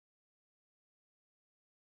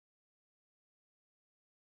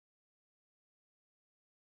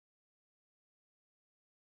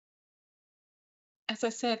as I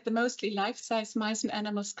said, the mostly life-size Meissen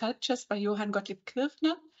animal sculptures by Johann Gottlieb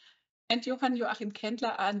Kirchner and Johann Joachim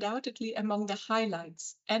Kaendler are undoubtedly among the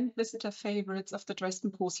highlights and visitor favorites of the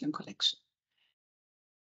Dresden Porcelain Collection.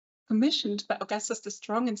 Commissioned by Augustus the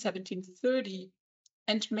Strong in 1730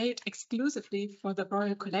 and made exclusively for the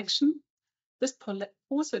Royal Collection, this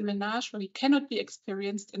porcelain menagerie cannot be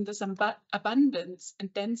experienced in this abundance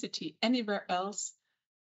and density anywhere else,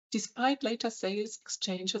 despite later sales,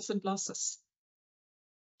 exchanges, and losses.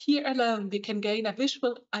 Here alone, we can gain a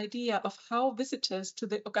visual idea of how visitors to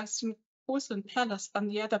the Augustan Porcelain Palace on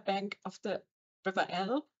the other bank of the River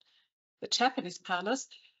Elbe, the Japanese palace,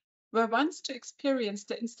 were once to experience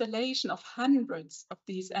the installation of hundreds of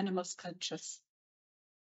these animal sculptures.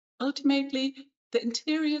 Ultimately, the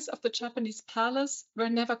interiors of the Japanese palace were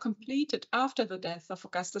never completed after the death of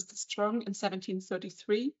Augustus the Strong in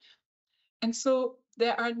 1733, and so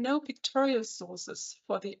there are no pictorial sources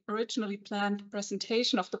for the originally planned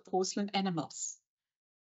presentation of the porcelain animals.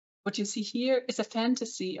 What you see here is a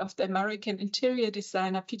fantasy of the American interior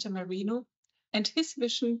designer Peter Marino and his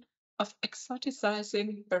vision of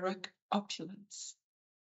exoticizing Baroque opulence.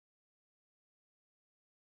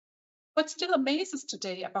 What still amazes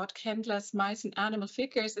today about Kaendler's Meissen animal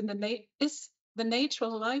figures is the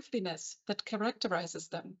natural liveliness that characterizes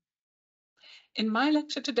them. In my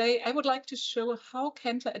lecture today, I would like to show how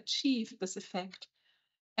Kaendler achieved this effect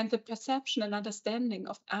and the perception and understanding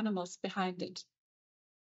of animals behind it.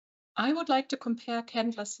 I would like to compare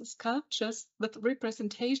Kaendler's sculptures with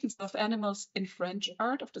representations of animals in French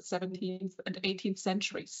art of the 17th and 18th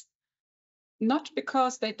centuries. Not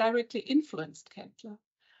because they directly influenced Kaendler,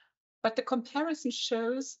 but the comparison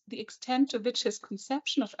shows the extent to which his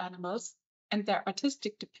conception of animals and their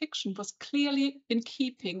artistic depiction was clearly in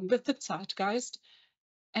keeping with the zeitgeist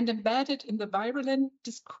and embedded in the virulent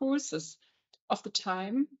discourses of the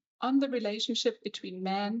time on the relationship between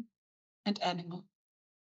man and animal.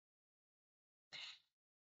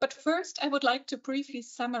 But first, I would like to briefly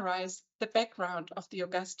summarize the background of the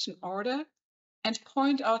Augustan order and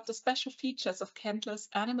point out the special features of Kaendler's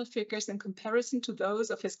animal figures in comparison to those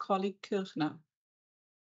of his colleague Kirchner.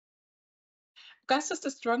 Augustus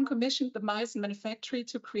the Strong commissioned the Meissen manufactory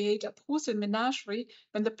to create a porcelain menagerie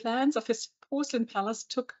when the plans of his porcelain palace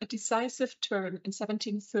took a decisive turn in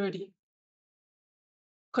 1730.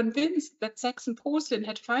 Convinced that Saxon porcelain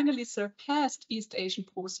had finally surpassed East Asian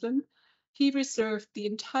porcelain, he reserved the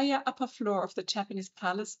entire upper floor of the Japanese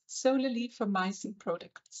palace solely for Meissen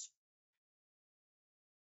products.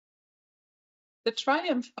 The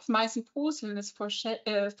triumph of Meissen porcelain is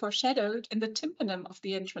foreshadowed in the tympanum of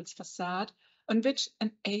the entrance facade, on which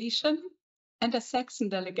an Asian and a Saxon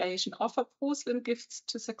delegation offer porcelain gifts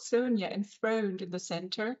to Saxonia enthroned in the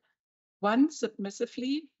center, one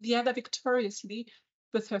submissively, the other victoriously,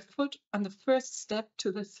 with her foot on the first step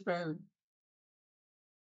to the throne.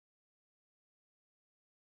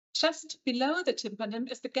 Just below the tympanum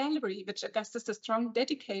is the gallery which Augustus the Strong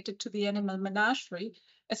dedicated to the animal menagerie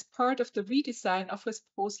as part of the redesign of his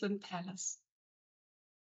porcelain palace.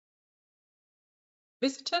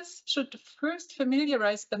 Visitors should first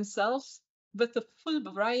familiarize themselves with the full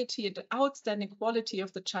variety and outstanding quality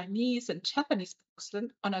of the Chinese and Japanese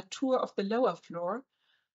porcelain on a tour of the lower floor,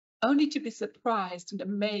 only to be surprised and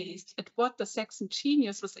amazed at what the Saxon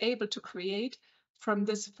genius was able to create from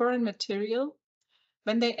this foreign material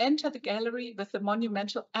when they enter the gallery with the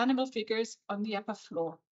monumental animal figures on the upper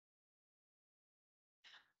floor.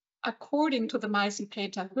 According to the Meissen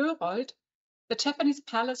painter Herold, the Japanese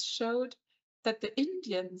palace showed that the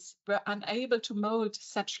Indians were unable to mold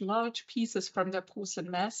such large pieces from their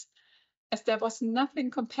porcelain mass, as there was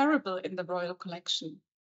nothing comparable in the royal collection.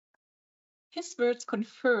 His words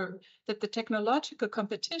confirm that the technological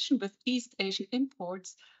competition with East Asian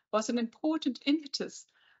imports was an important impetus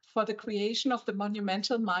for the creation of the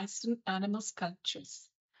monumental Meissen animal sculptures.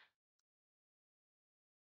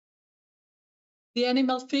 The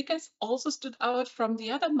animal figures also stood out from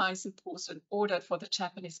the other Meissen porcelain ordered for the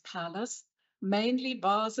Japanese palace, mainly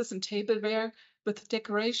vases and tableware with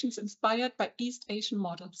decorations inspired by East Asian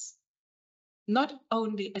models. Not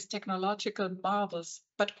only as technological marvels,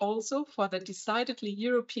 but also for their decidedly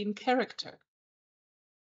European character.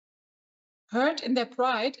 Heard in their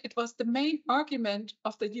pride, it was the main argument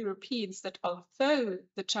of the Europeans that although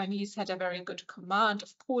the Chinese had a very good command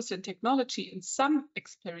of porcelain technology and some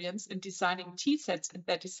experience in designing tea sets and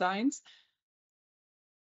their designs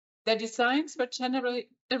were generally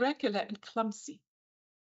irregular and clumsy.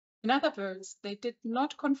 In other words, they did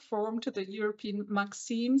not conform to the European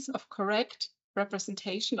maxims of correct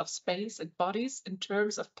representation of space and bodies in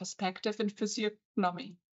terms of perspective and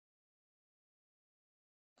physiognomy.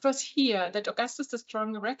 It was here that Augustus the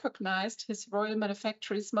Strong recognized his royal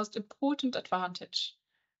manufactory's most important advantage.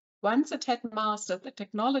 Once it had mastered the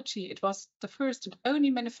technology, it was the first and only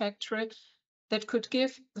manufacturer that could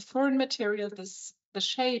give the foreign material the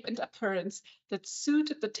shape and appearance that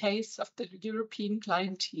suited the tastes of the European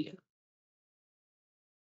clientele.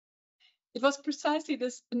 It was precisely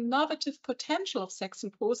this innovative potential of Saxon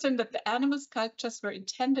porcelain that the animal sculptures were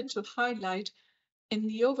intended to highlight in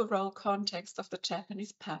the overall context of the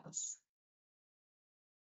Japanese palace.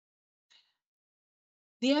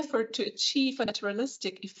 The effort to achieve a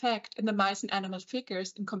naturalistic effect in the Meissen animal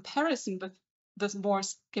figures in comparison with the more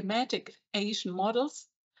schematic Asian models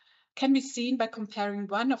can be seen by comparing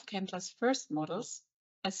one of Kaendler's first models,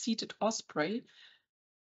 a seated osprey,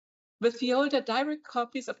 with the older direct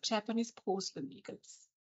copies of Japanese porcelain eagles.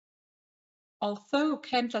 Although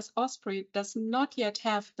Kaendler's osprey does not yet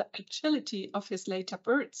have the agility of his later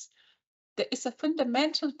birds, there is a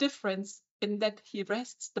fundamental difference in that he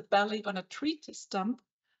rests the belly on a tree stump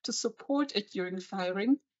to support it during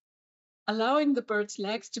firing, allowing the bird's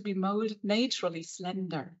legs to be molded naturally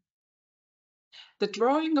slender. The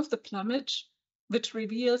drawing of the plumage, which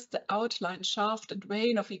reveals the outlined shaft and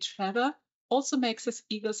vein of each feather, also makes his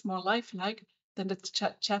eagles more lifelike than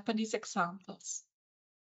the Japanese examples.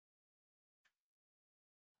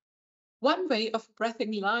 One way of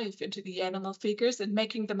breathing life into the animal figures and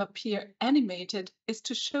making them appear animated is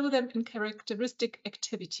to show them in characteristic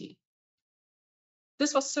activity.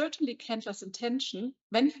 This was certainly Kaendler's intention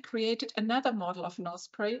when he created another model of an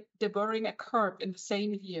osprey devouring a carp in the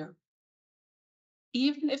same year.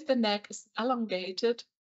 Even if the neck is elongated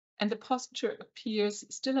and the posture appears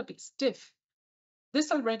still a bit stiff,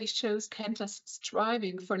 this already shows Kaendler's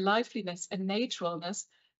striving for liveliness and naturalness,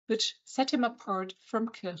 which set him apart from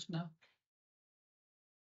Kirchner.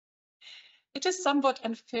 It is somewhat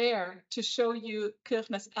unfair to show you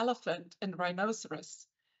Kirchner's elephant and rhinoceros,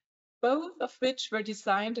 both of which were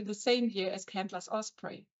designed in the same year as Kaendler's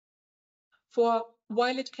osprey. For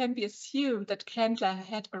while it can be assumed that Kaendler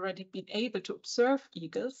had already been able to observe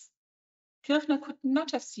eagles, Kirchner could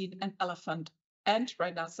not have seen an elephant and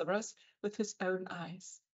rhinoceros with his own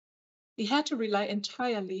eyes. He had to rely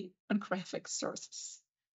entirely on graphic sources.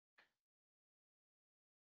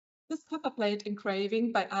 This copperplate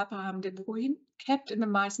engraving by Abraham de Bruyn, kept in the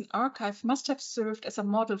Meissen archive, must have served as a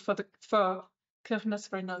model for Kirchner's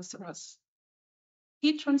rhinoceros.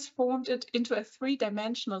 He transformed it into a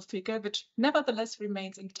three-dimensional figure, which nevertheless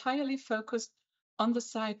remains entirely focused on the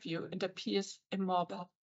side view and appears immobile.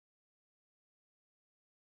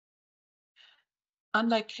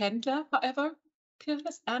 Unlike Kaendler, however,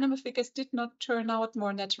 Kirchner's animal figures did not turn out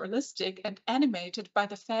more naturalistic and animated by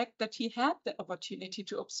the fact that he had the opportunity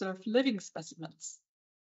to observe living specimens.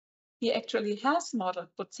 He actually has modeled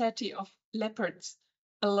bozzetti of leopards,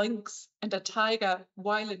 a lynx, and a tiger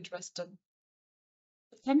while in Dresden.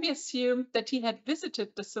 It can be assumed that he had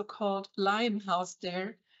visited the so-called lion house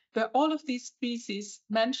there, where all of these species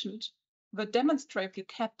mentioned were demonstrably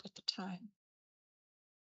kept at the time.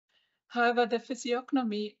 However, the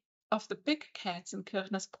physiognomy of the big cats in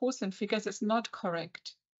Kirchner's porcelain figures is not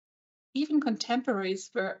correct. Even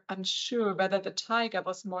contemporaries were unsure whether the tiger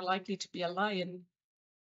was more likely to be a lion,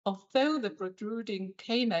 although the protruding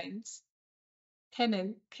canines are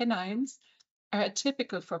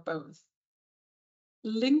atypical for both.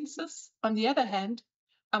 Lynxes, on the other hand,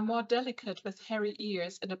 are more delicate with hairy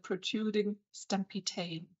ears and a protruding stumpy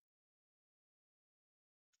tail.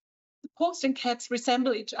 The porcelain cats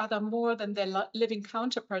resemble each other more than their living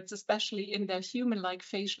counterparts, especially in their human-like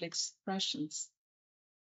facial expressions.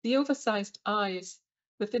 The oversized eyes,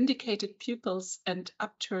 with indicated pupils and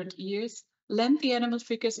upturned ears, lend the animal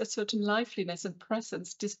figures a certain liveliness and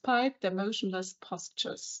presence despite their motionless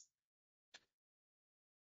postures.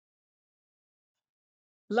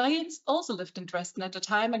 Lions also lived in Dresden at the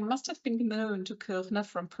time and must have been known to Kirchner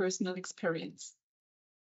from personal experience.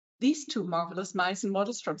 These two marvelous Meissen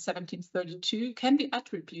models from 1732 can be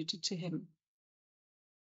attributed to him.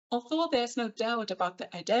 Although there is no doubt about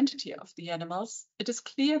the identity of the animals, it is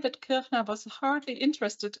clear that Kirchner was hardly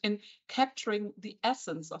interested in capturing the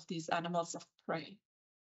essence of these animals of prey.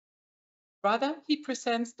 Rather, he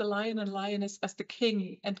presents the lion and lioness as the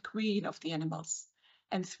king and queen of the animals,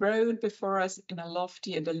 enthroned before us in a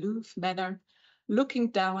lofty and aloof manner,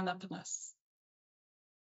 looking down upon us.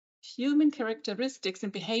 Human characteristics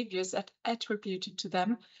and behaviors are attributed to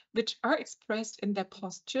them, which are expressed in their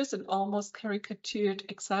postures and almost caricatured,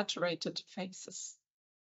 exaggerated faces.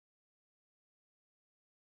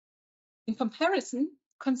 In comparison,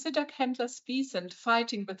 consider Kaendler's pheasant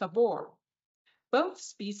fighting with a boar. Both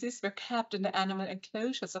species were kept in the animal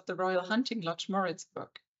enclosures of the Royal Hunting Lodge, Moritzburg.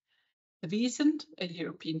 The Wiesent, a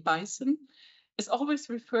European bison, is always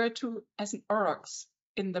referred to as an aurochs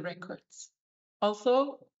in the records,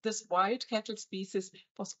 although this wild cattle species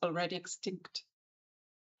was already extinct.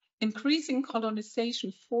 Increasing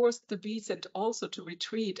colonization forced the Wiesent also to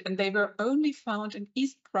retreat, and they were only found in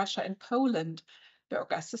East Prussia and Poland, where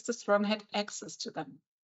Augustus the Strong had access to them.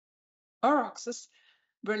 Aurochses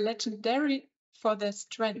were legendary for their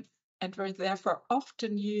strength and were therefore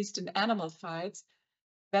often used in animal fights,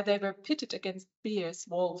 where they were pitted against bears,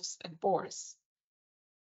 wolves, and boars.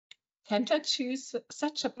 Kaendler chose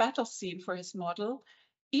such a battle scene for his model,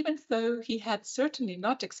 even though he had certainly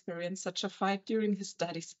not experienced such a fight during his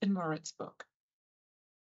studies in Moritzburg.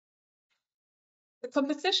 The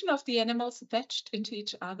composition of the animals wedged into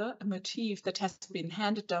each other, a motif that has been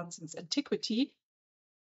handed down since antiquity,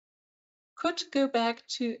 could go back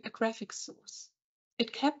to a graphic source.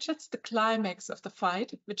 It captures the climax of the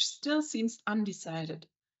fight, which still seems undecided.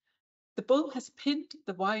 The bull has pinned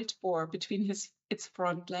the wild boar between its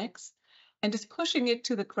front legs and is pushing it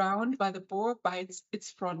to the ground while the boar bites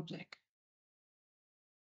its front leg.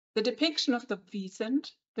 The depiction of the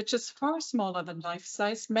Wiesent, which is far smaller than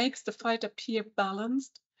life-size, makes the fight appear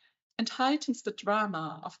balanced and heightens the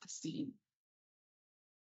drama of the scene.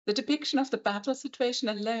 The depiction of the battle situation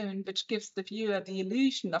alone, which gives the viewer the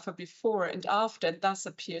illusion of a before and after and thus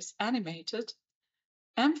appears animated,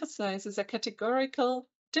 emphasizes a categorical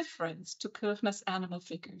difference to Kirchner's animal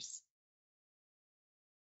figures.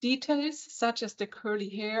 Details such as the curly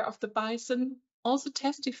hair of the bison also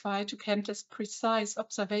testify to Kaendler's precise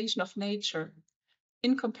observation of nature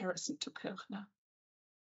in comparison to Kirchner.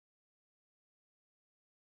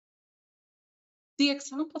 The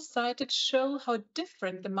examples cited show how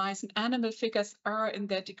different the Meissen animal figures are in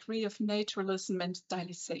their degree of naturalism and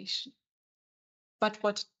stylization. But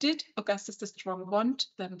what did Augustus the Strong want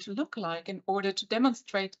them to look like in order to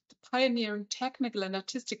demonstrate the pioneering technical and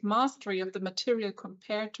artistic mastery of the material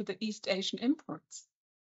compared to the East Asian imports?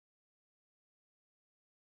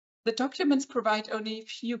 The documents provide only a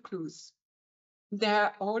few clues. There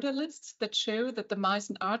are order lists that show that the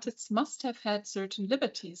Meissen artists must have had certain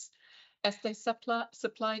liberties, as they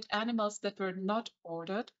supplied animals that were not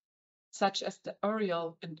ordered, such as the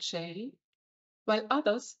oriole and jay, while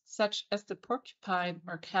others, such as the porcupine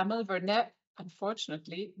or camel, were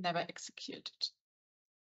unfortunately never executed.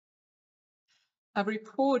 A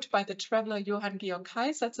report by the traveler Johann Joachim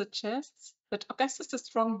Kaendler suggests that Augustus the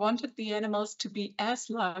Strong wanted the animals to be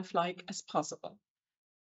as lifelike as possible.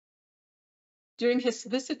 During his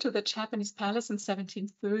visit to the Japanese palace in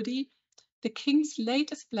 1730, the king's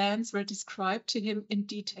latest plans were described to him in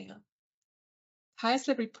detail.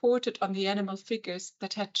 Kaendler reported on the animal figures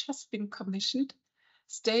that had just been commissioned,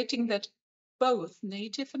 stating that both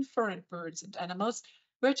native and foreign birds and animals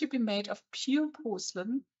were to be made of pure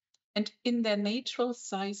porcelain and in their natural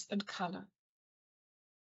size and color.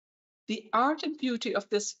 The art and beauty of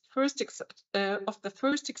the first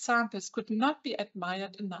examples could not be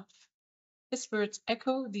admired enough. His words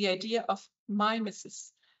echo the idea of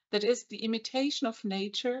mimesis, that is, the imitation of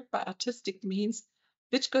nature by artistic means,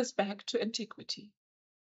 which goes back to antiquity.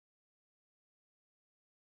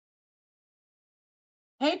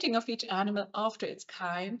 Painting of each animal after its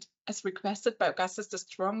kind, as requested by Augustus the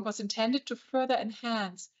Strong, was intended to further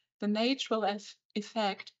enhance the natural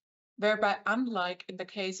effect, whereby, unlike in the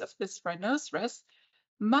case of this rhinoceros,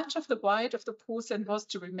 much of the white of the porcelain was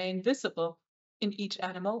to remain visible in each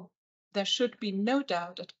animal. There should be no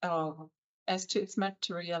doubt at all as to its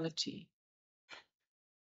materiality.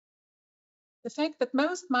 The fact that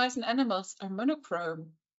most Meissen animals are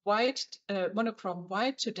monochrome white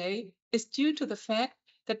today is due to the fact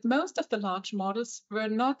that most of the large models were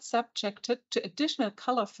not subjected to additional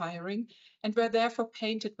color firing and were therefore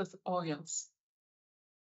painted with oils.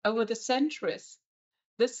 Over the centuries,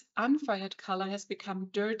 this unfired color has become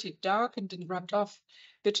dirty, darkened, and rubbed off,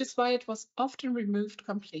 which is why it was often removed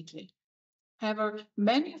completely. However,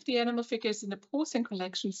 many of the animal figures in the porcelain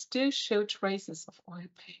collection still show traces of oil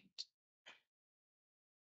paint.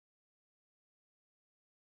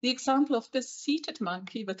 The example of this seated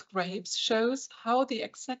monkey with grapes shows how the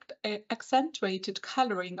accentuated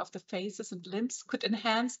coloring of the faces and limbs could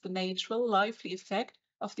enhance the natural, lively effect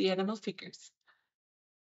of the animal figures.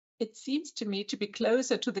 It seems to me to be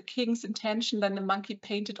closer to the king's intention than the monkey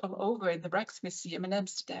painted all over in the Rijksmuseum in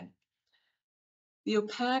Amsterdam. The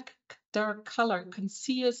opaque, dark color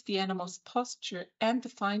conceals the animal's posture and the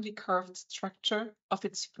finely carved structure of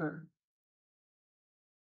its fur.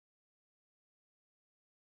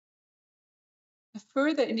 A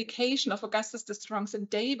further indication of Augustus the Strong's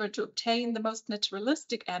endeavor to obtain the most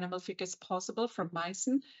naturalistic animal figures possible from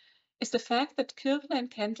Meissen is the fact that Kaendler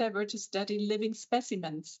and Kaendler were to study living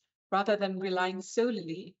specimens rather than relying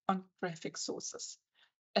solely on graphic sources,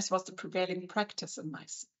 as was the prevailing practice in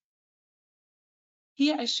Meissen.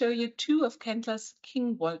 Here I show you two of Kaendler's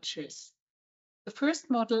king vultures. The first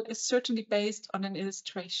model is certainly based on an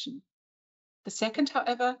illustration. The second,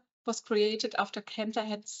 however, was created after Kaendler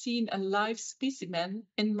had seen a live specimen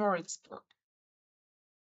in Moritzburg.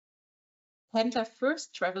 Kaendler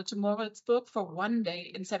first traveled to Moritzburg for 1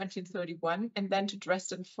 day in 1731 and then to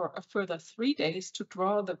Dresden for a further 3 days to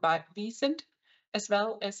draw the Wiesent as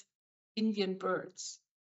well as Indian birds,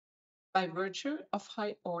 by virtue of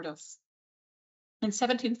high orders. In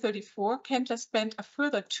 1734, Kaendler spent a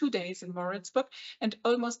further 2 days in Moritzburg and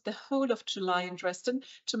almost the whole of July in Dresden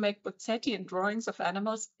to make bozzetti and drawings of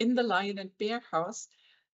animals in the lion and bear house,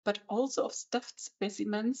 but also of stuffed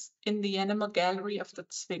specimens in the animal gallery of the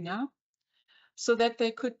Zwinger, so that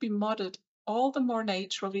they could be modeled all the more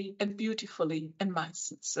naturally and beautifully in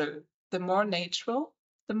Meissen. So the more natural,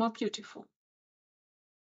 the more beautiful.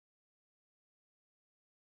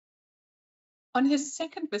 On his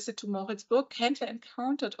second visit to Moritzburg, Kaendler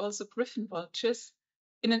encountered also griffon vultures.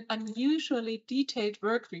 In an unusually detailed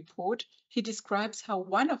work report, he describes how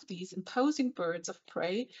one of these imposing birds of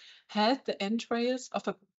prey had the entrails of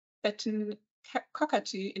a baton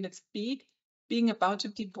cockatoo in its beak, being about to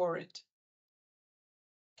devour it.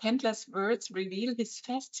 Kaendler's words reveal his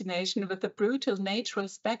fascination with the brutal natural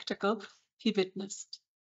spectacle he witnessed.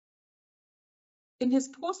 In his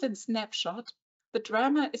porcelain snapshot, the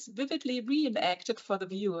drama is vividly reenacted for the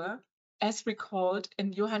viewer, as recalled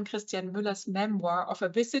in Johann Christian Müller's memoir of a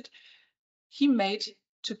visit he made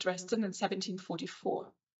to Dresden in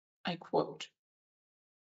 1744. I quote,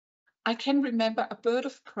 "I can remember a bird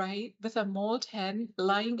of prey with a mauled hen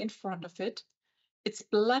lying in front of it, its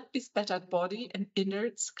blood-bespattered body and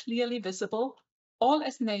innards clearly visible, all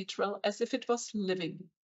as natural as if it was living.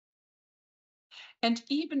 And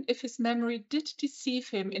even if his memory did deceive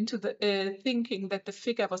him into thinking that the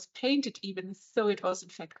figure was painted even though it was in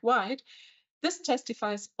fact white, this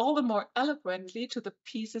testifies all the more eloquently to the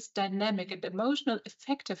piece's dynamic and emotional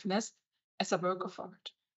effectiveness as a work of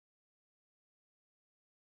art."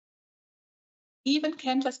 Even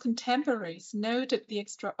Kaendler's contemporaries noted the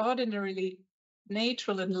extraordinarily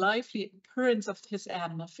natural and lively appearance of his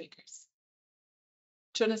animal figures.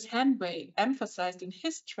 Johannes Hanway emphasized in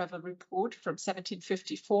his travel report from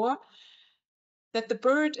 1754 that the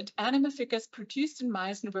bird and animal figures produced in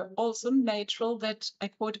Meissen were also natural, that, I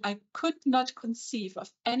quote, "I could not conceive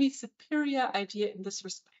of any superior idea in this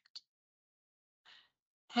respect."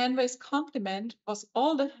 Hanway's compliment was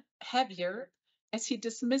all the heavier as he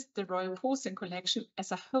dismissed the Royal Porcelain Collection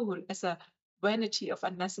as a whole as a vanity of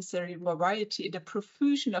unnecessary variety and a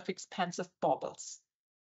profusion of expensive baubles.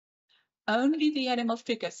 Only the animal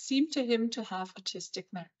figures seemed to him to have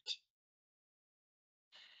artistic merit.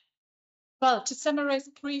 Well, to summarize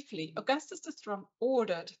briefly, Augustus the Strong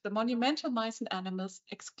ordered the monumental Meissen animals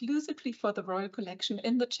exclusively for the royal collection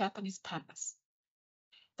in the Japanese palace.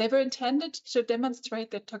 They were intended to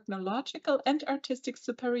demonstrate the technological and artistic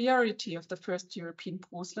superiority of the first European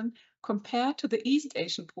porcelain compared to the East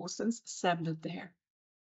Asian porcelains assembled there.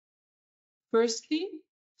 Firstly,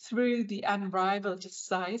 through the unrivaled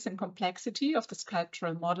size and complexity of the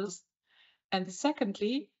sculptural models, and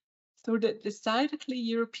secondly, through the decidedly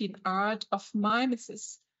European art of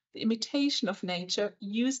mimesis, the imitation of nature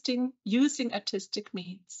using artistic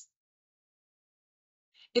means.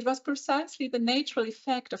 It was precisely the natural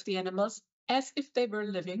effect of the animals, as if they were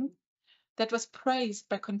living, that was praised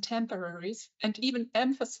by contemporaries and even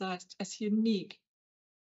emphasized as unique,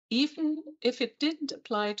 even if it didn't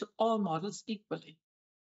apply to all models equally.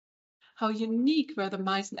 How unique were the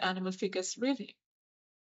Meissen animal figures really?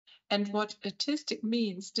 And what artistic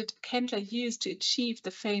means did Kaendler use to achieve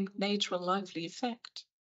the famed natural lively effect?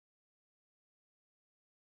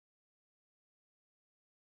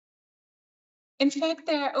 In fact,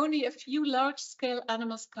 there are only a few large-scale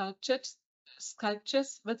animal sculptures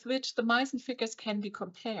with which the Meissen figures can be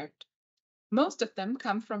compared. Most of them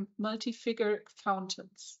come from multi-figure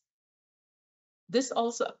fountains. This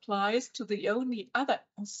also applies to the only other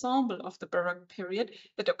ensemble of the Baroque period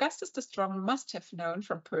that Augustus the Strong must have known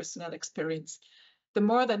from personal experience, the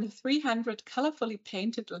more than 300 colorfully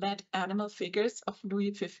painted lead animal figures of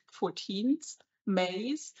Louis XIV's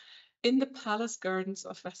maze in the palace gardens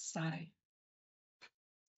of Versailles.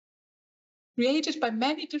 Created by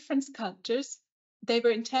many different sculptors, they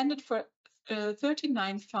were intended for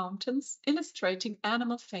 39 fountains illustrating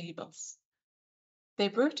animal fables. They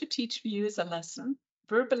were to teach viewers a lesson,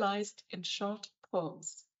 verbalized in short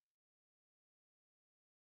poems.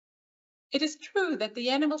 It is true that the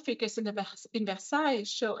animal figures in Versailles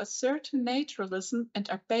show a certain naturalism and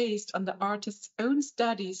are based on the artist's own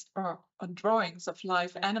studies or on drawings of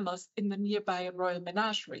live animals in the nearby royal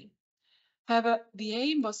menagerie. However, the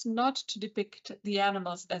aim was not to depict the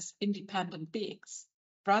animals as independent beings.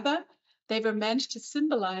 Rather, they were meant to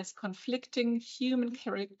symbolize conflicting human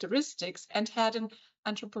characteristics and had an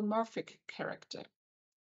anthropomorphic character.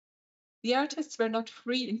 The artists were not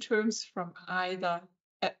free in terms from either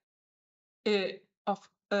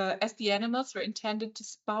as the animals were intended to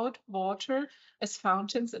spout water as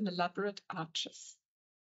fountains in elaborate arches.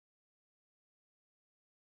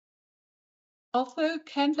 Although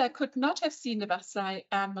Kaendler could not have seen the Versailles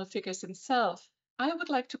animal figures himself, I would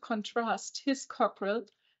like to contrast his cockerel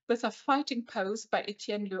with a fighting pose by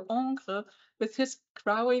Etienne Le Hongre with his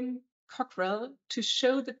growling cockerel to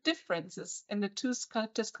show the differences in the two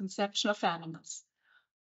sculptors' conception of animals.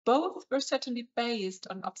 Both were certainly based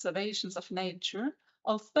on observations of nature,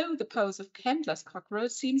 although the pose of Kaendler's cockerel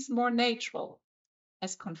seems more natural,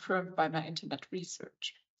 as confirmed by my internet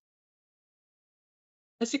research.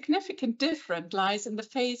 A significant difference lies in the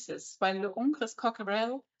faces. While Le Hongre's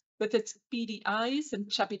cockerel, with its beady eyes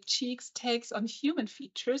and chubby cheeks, takes on human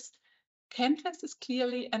features, Kaendler's is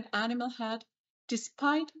clearly an animal head,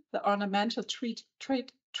 despite the ornamental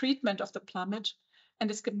treatment of the plumage and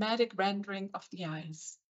the schematic rendering of the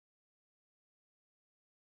eyes.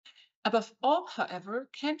 Above all, however,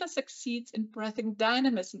 Kaendler succeeds in breathing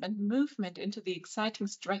dynamism and movement into the exciting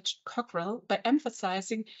stretched cockerel by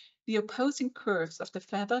emphasizing the opposing curves of the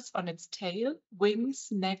feathers on its tail, wings,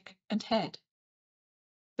 neck, and head.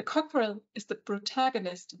 The cockerel is the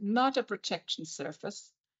protagonist, not a projection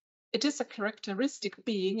surface. It is a characteristic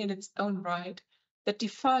being in its own right that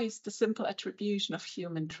defies the simple attribution of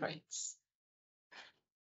human traits.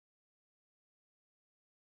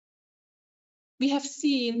 We have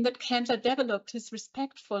seen that Kaendler developed his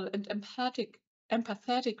respectful and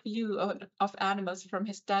empathetic view of animals from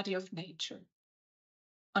his study of nature.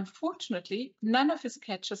 Unfortunately, none of his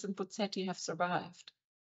sketches in Bozzetti have survived.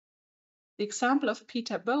 The example of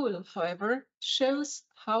Peter Bole, however, shows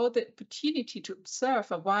how the opportunity to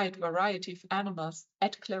observe a wide variety of animals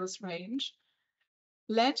at close range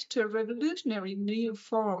led to a revolutionary new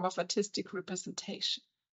form of artistic representation.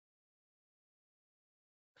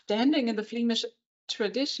 Standing in the Flemish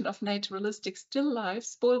tradition of naturalistic still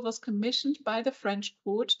lifes, Bole was commissioned by the French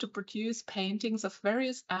court to produce paintings of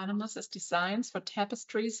various animals as designs for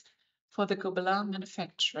tapestries for the Gobelin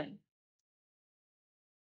manufactory.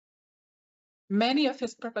 Many of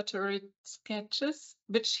his preparatory sketches,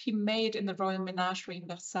 which he made in the Royal Menagerie in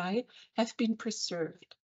Versailles, have been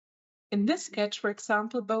preserved. In this sketch, for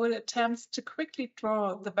example, Bole attempts to quickly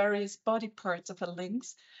draw the various body parts of a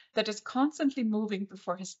lynx that is constantly moving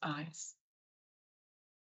before his eyes.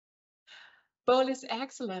 Bole is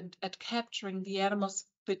excellent at capturing the animal's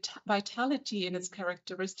vitality in its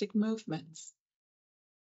characteristic movements.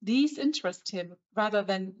 These interest him rather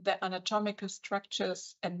than the anatomical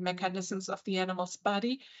structures and mechanisms of the animal's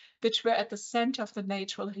body, which were at the center of the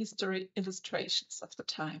natural history illustrations of the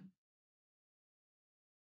time.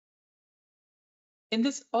 In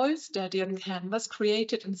this oil study on canvas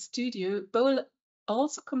created in studio, Bole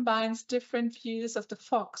also combines different views of the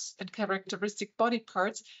fox and characteristic body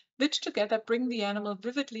parts, which together bring the animal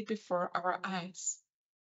vividly before our eyes.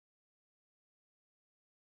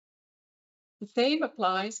 The same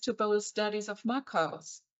applies to Bole's studies of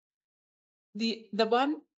macaws. The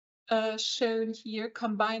one shown here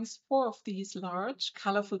combines 4 of these large,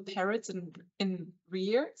 colorful parrots in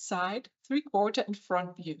rear, side, three-quarter, and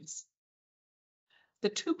front views. The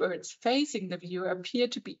 2 birds facing the viewer appear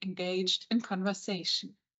to be engaged in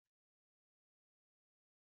conversation.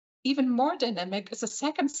 Even more dynamic is a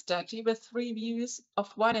second study with 3 views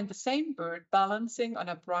of one and the same bird balancing on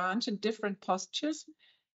a branch in different postures,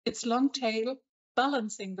 its long tail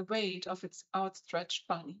balancing the weight of its outstretched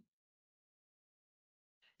body.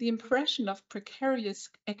 The impression of precarious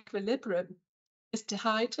equilibrium is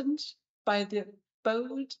heightened by the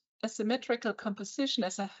bold, asymmetrical composition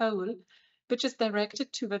as a whole, which is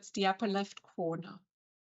directed towards the upper left corner.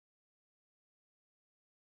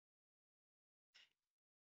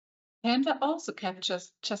 Kaendler also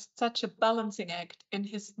captures just such a balancing act in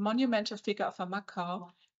his monumental figure of a macaw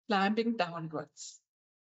climbing downwards.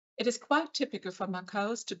 It is quite typical for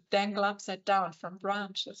macaws to dangle upside down from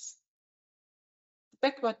branches. The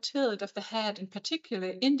backward tilt of the head in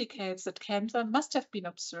particular indicates that Kaendler must have been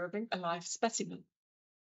observing a live specimen.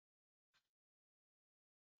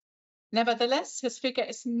 Nevertheless, his figure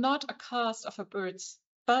is not a cast of a bird's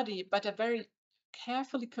body, but a very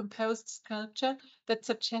carefully composed sculpture that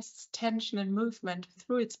suggests tension and movement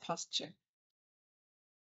through its posture.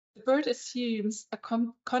 The bird assumes a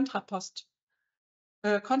contraposto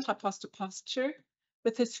posture,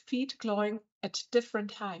 with his feet clawing at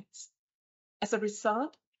different heights. As a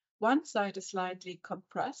result, one side is slightly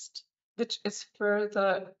compressed, which is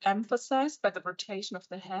further emphasized by the rotation of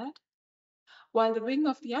the head, while the wing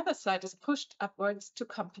of the other side is pushed upwards to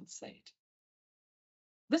compensate.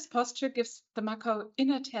 This posture gives the macaw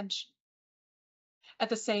inner tension. At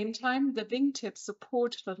the same time, the wingtips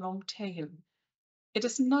support the long tail. It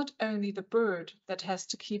is not only the bird that has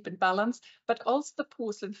to keep in balance, but also the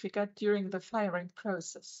porcelain figure during the firing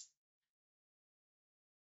process.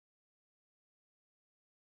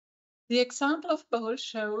 The example of bowl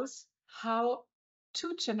shows how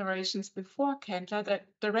 2 generations before Kaendler, the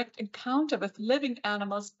direct encounter with living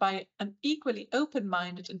animals by an equally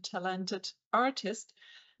open-minded and talented artist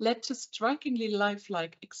led to strikingly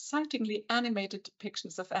lifelike, excitingly animated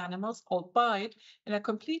depictions of animals, albeit in a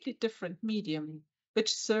completely different medium,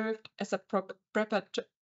 which served as a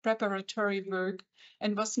preparatory work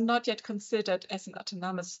and was not yet considered as an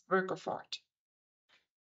autonomous work of art.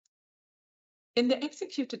 In the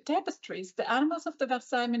executed tapestries, the animals of the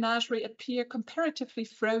Versailles Menagerie appear comparatively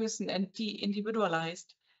frozen and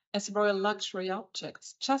de-individualized as royal luxury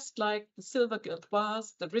objects, just like the silver-gilt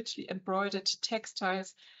vase, the richly embroidered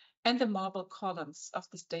textiles, and the marble columns of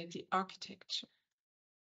the stately architecture.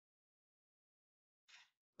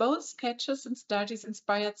 Both sketches and studies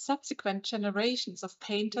inspired subsequent generations of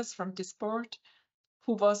painters from Disport,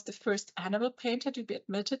 who was the first animal painter to be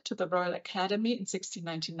admitted to the Royal Academy in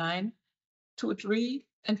 1699, to Udry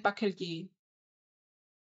and Bacquelier.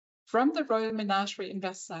 From the Royal Menagerie in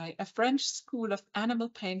Versailles, a French school of animal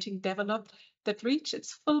painting developed that reached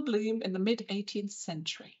its full bloom in the mid-18th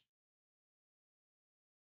century.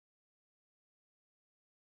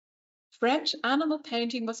 French animal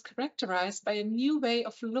painting was characterized by a new way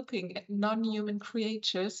of looking at non-human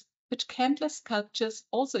creatures, which Kaendler's sculptures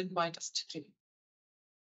also invite us to do.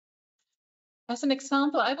 As an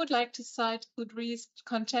example, I would like to cite Udry's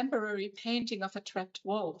contemporary painting of a trapped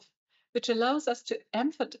wolf, which allows us to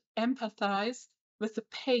empathize with the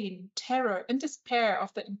pain, terror, and despair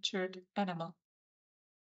of the injured animal.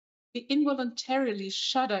 We involuntarily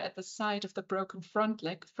shudder at the sight of the broken front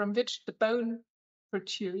leg from which the bone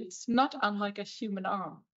protrudes, not unlike a human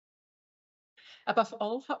arm. Above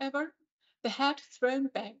all, however, the head thrown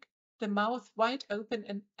back, the mouth wide open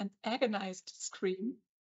in an agonized scream,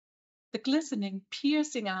 the glistening,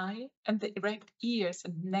 piercing eye, and the erect ears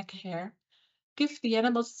and neck hair give the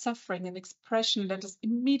animal's suffering an expression that is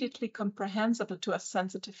immediately comprehensible to us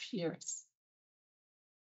sensitive ears.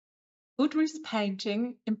 Udry's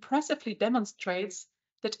painting impressively demonstrates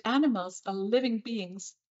that animals are living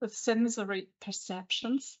beings with sensory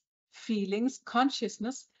perceptions, feelings,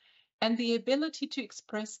 consciousness, and the ability to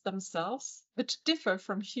express themselves, which differ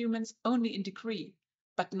from humans only in degree,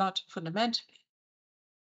 but not fundamentally.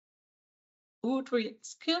 Udry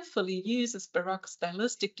skillfully uses Baroque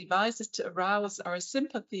stylistic devices to arouse our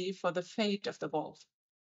sympathy for the fate of the wolf.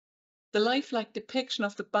 The lifelike depiction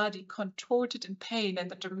of the body contorted in pain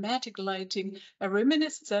and the dramatic lighting are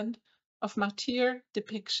reminiscent of martyr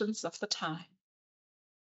depictions of the time.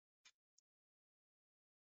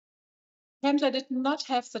 Kaendler did not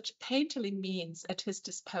have such painterly means at his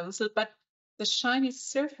disposal, but the shiny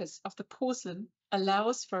surface of the porcelain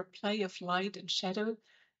allows for a play of light and shadow,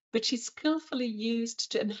 which he skillfully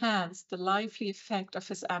used to enhance the lively effect of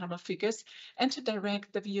his animal figures and to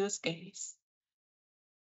direct the viewer's gaze.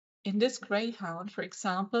 In this greyhound, for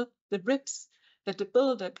example, the ribs that the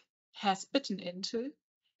builder has bitten into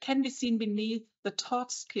can be seen beneath the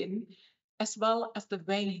taut skin, as well as the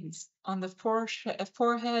veins on the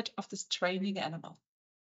forehead of the straining animal.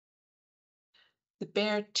 The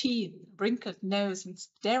bared teeth, wrinkled nose, and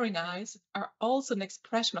staring eyes are also an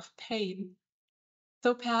expression of pain,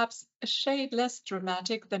 though perhaps a shade less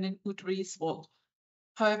dramatic than in Udry's wolf.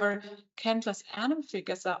 However, Kaendler's animal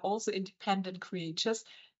figures are also independent creatures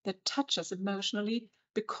that touch us emotionally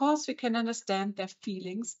because we can understand their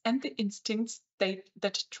feelings and the instincts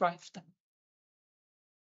that drive them.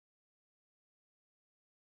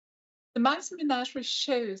 The Meissen Menagerie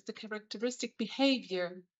shows the characteristic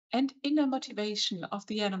behavior and inner motivation of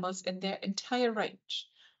the animals in their entire range,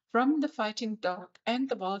 from the fighting dog and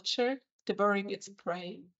the vulture devouring its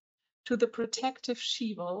prey, to the protective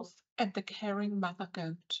she-wolf and the caring mother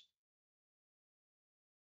goat.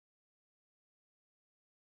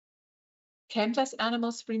 Kaendler's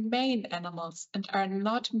animals remain animals and are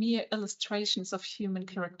not mere illustrations of human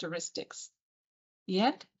characteristics.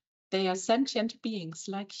 Yet, they are sentient beings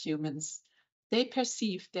like humans. They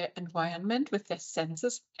perceive their environment with their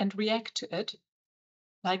senses and react to it,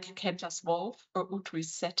 like Kaendler's wolf or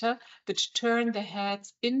Udry's setter, which turn their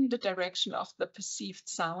heads in the direction of the perceived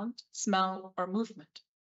sound, smell, or movement.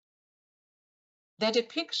 Their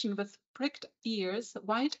depiction with pricked ears,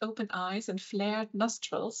 wide open eyes, and flared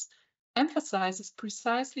nostrils emphasizes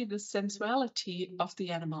precisely the sensuality of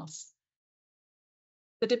the animals.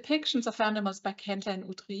 The depictions of animals by Kaendler and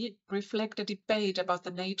Udry reflect a debate about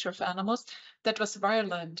the nature of animals that was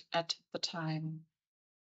virulent at the time.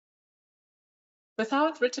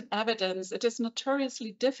 Without written evidence, it is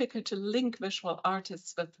notoriously difficult to link visual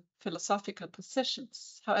artists with philosophical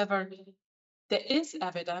positions. However, there is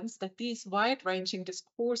evidence that these wide-ranging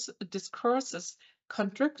discourses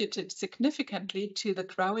contributed significantly to the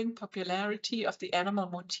growing popularity of the animal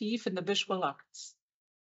motif in the visual arts.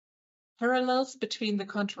 Parallels between the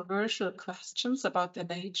controversial questions about the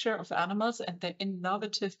nature of animals and their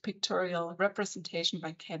innovative pictorial representation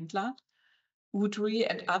by Kaendler, Udry,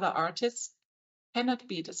 and other artists cannot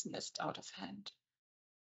be dismissed out of hand.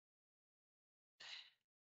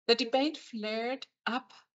 The debate flared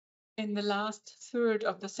up in the last third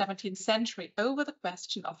of the 17th century over the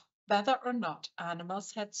question of whether or not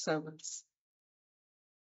animals had souls.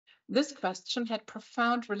 This question had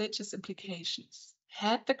profound religious implications.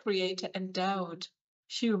 Had the Creator endowed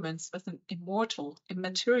humans with an immortal,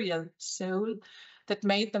 immaterial soul that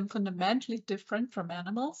made them fundamentally different from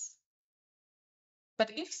animals?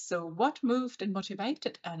 But if so, what moved and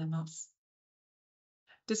motivated animals?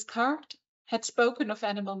 Descartes had spoken of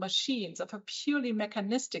animal machines, of a purely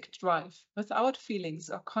mechanistic drive without feelings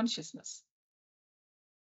or consciousness.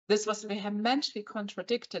 This was vehemently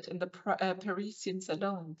contradicted in the Parisian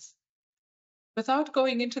salons. Without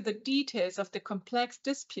going into the details of the complex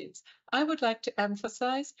disputes, I would like to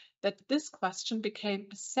emphasize that this question became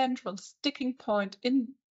a central sticking point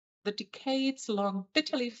in the decades-long,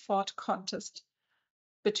 bitterly fought contest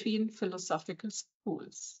between philosophical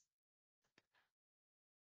schools.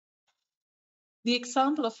 The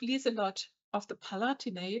example of Lieselot of the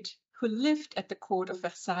Palatinate, who lived at the court of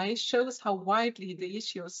Versailles, shows how widely the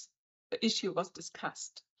issue was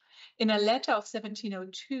discussed. In a letter of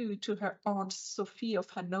 1702 to her Aunt Sophie of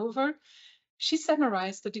Hanover, she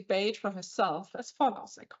summarized the debate for herself as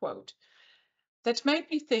follows, I quote, "That made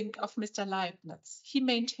me think of Mr. Leibniz. He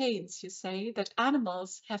maintains, you say, that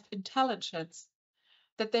animals have intelligence,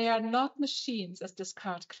 that they are not machines, as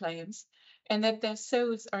Descartes claims, and that their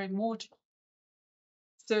souls are immortal.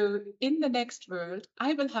 So in the next world,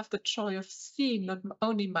 I will have the joy of seeing not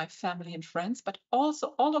only my family and friends, but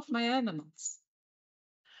also all of my animals.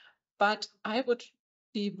 But I would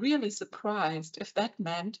be really surprised if that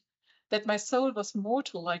meant that my soul was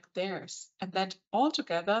mortal like theirs, and that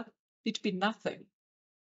altogether we'd be nothing.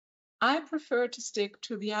 I prefer to stick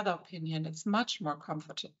to the other opinion. It's much more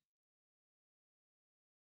comforting."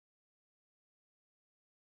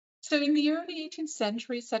 So in the early 18th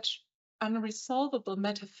century, such unresolvable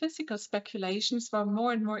metaphysical speculations were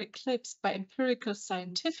more and more eclipsed by empirical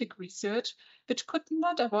scientific research, which could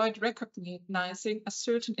not avoid recognizing a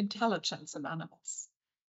certain intelligence in animals.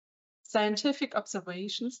 Scientific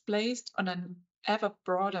observations placed on an ever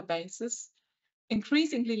broader basis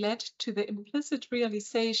increasingly led to the implicit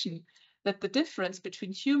realization that the difference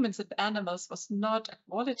between humans and animals was not a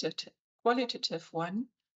qualitative one,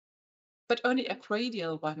 but only a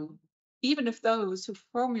gradual one, even if those who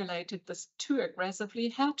formulated this too aggressively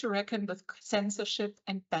had to reckon with censorship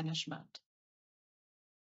and banishment.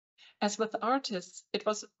 As with artists, it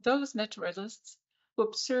was those naturalists who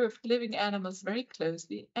observed living animals very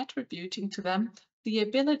closely, attributing to them the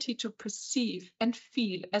ability to perceive and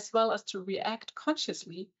feel as well as to react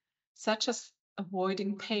consciously, such as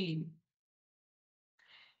avoiding pain.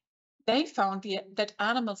 They found that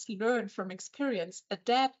animals learn from experience,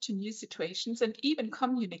 adapt to new situations, and even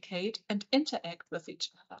communicate and interact with each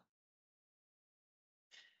other.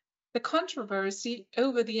 The controversy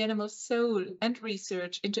over the animal soul and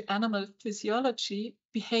research into animal physiology,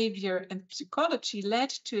 behavior, and psychology led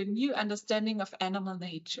to a new understanding of animal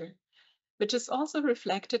nature, which is also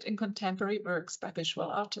reflected in contemporary works by visual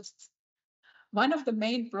artists. One of the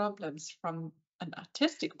main problems from an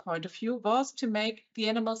artistic point of view was to make the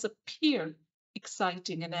animals appear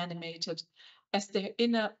exciting and animated, as their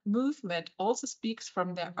inner movement also speaks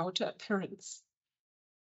from their outer appearance.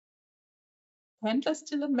 Kaendler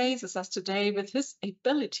still amazes us today with his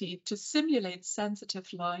ability to simulate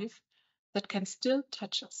sensitive life that can still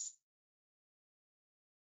touch us.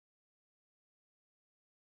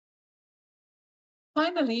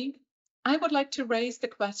 Finally, I would like to raise the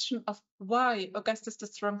question of why Augustus the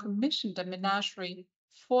Strong commissioned a menagerie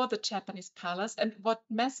for the Japanese palace and what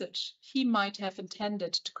message he might have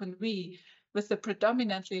intended to convey with the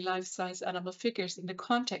predominantly life-size animal figures in the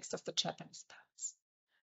context of the Japanese palace.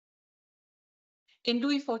 In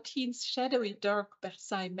Louis XIV's shadowy dark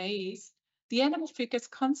Versailles maze, the animal figures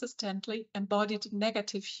consistently embodied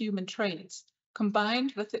negative human traits,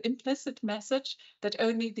 combined with the implicit message that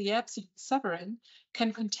only the absolute sovereign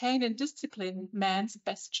can contain and discipline man's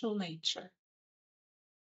bestial nature.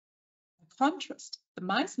 By contrast, the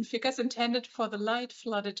Meissen figures intended for the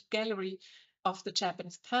light-flooded gallery of the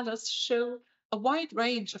Japanese palace show a wide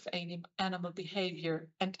range of animal behavior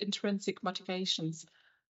and intrinsic motivations,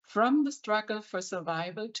 from the struggle for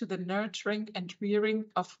survival to the nurturing and rearing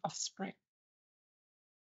of offspring.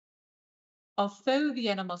 Although the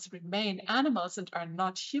animals remain animals and are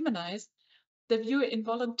not humanized, the viewer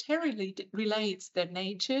involuntarily relates their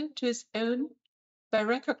nature to his own by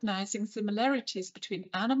recognizing similarities between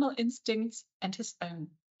animal instincts and his own.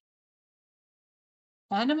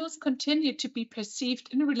 Animals continue to be perceived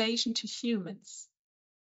in relation to humans.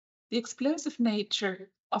 The explosive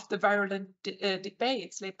nature of the virulent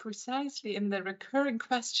debates lay precisely in the recurring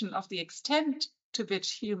question of the extent to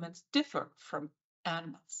which humans differ from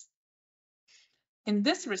animals. In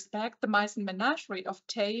this respect, the Meissen Menagerie of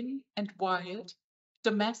tame and wild,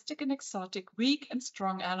 domestic and exotic, weak and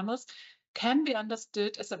strong animals can be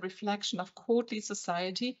understood as a reflection of courtly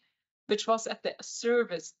society, which was at the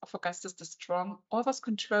service of Augustus the Strong or was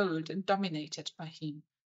controlled and dominated by him.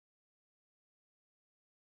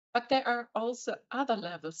 But there are also other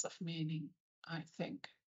levels of meaning, I think.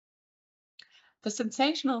 The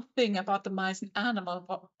sensational thing about the Meissen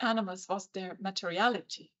animals was their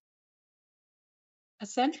materiality. A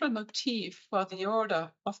central motif for the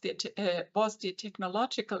order of was the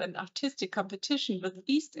technological and artistic competition with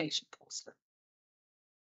East Asian porcelain.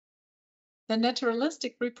 The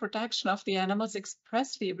naturalistic reproduction of the animals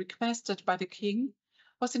expressly requested by the king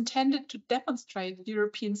was intended to demonstrate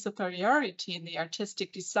European superiority in the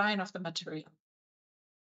artistic design of the material.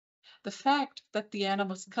 The fact that the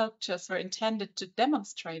animal sculptures were intended to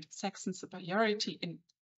demonstrate Saxon superiority in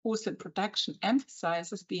porcelain production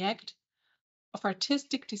emphasizes the act of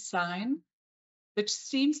artistic design, which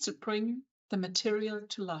seems to bring the material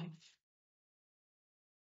to life.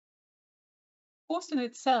 Porcelain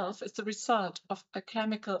itself is the result of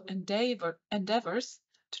alchemical endeavors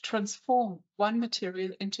to transform one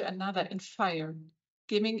material into another in fire,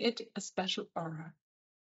 giving it a special aura.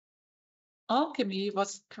 Alchemy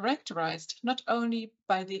was characterized not only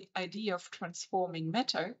by the idea of transforming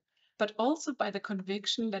matter, but also by the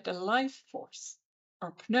conviction that a life force,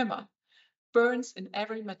 or pneuma, burns in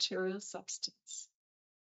every material substance.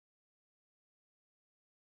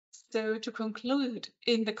 So to conclude,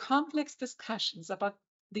 in the complex discussions about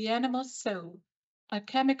the animal soul,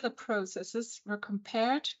 alchemical processes were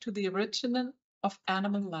compared to the origin of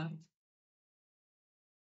animal life.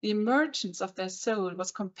 The emergence of their soul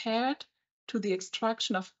was compared to the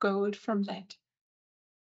extraction of gold from lead.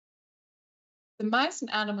 The Meissen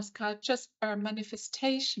animal sculptures are a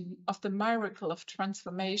manifestation of the miracle of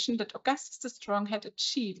transformation that Augustus the Strong had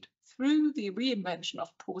achieved through the reinvention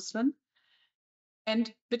of porcelain,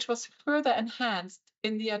 and which was further enhanced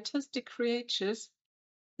in the artistic creatures,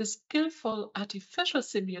 the skillful artificial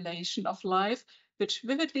simulation of life, which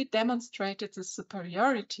vividly demonstrated the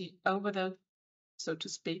superiority over the, so to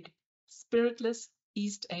speak, spiritless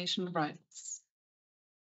East Asian rivals.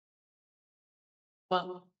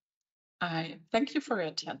 Well, I thank you for your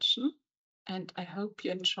attention, and I hope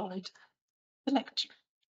you enjoyed the lecture.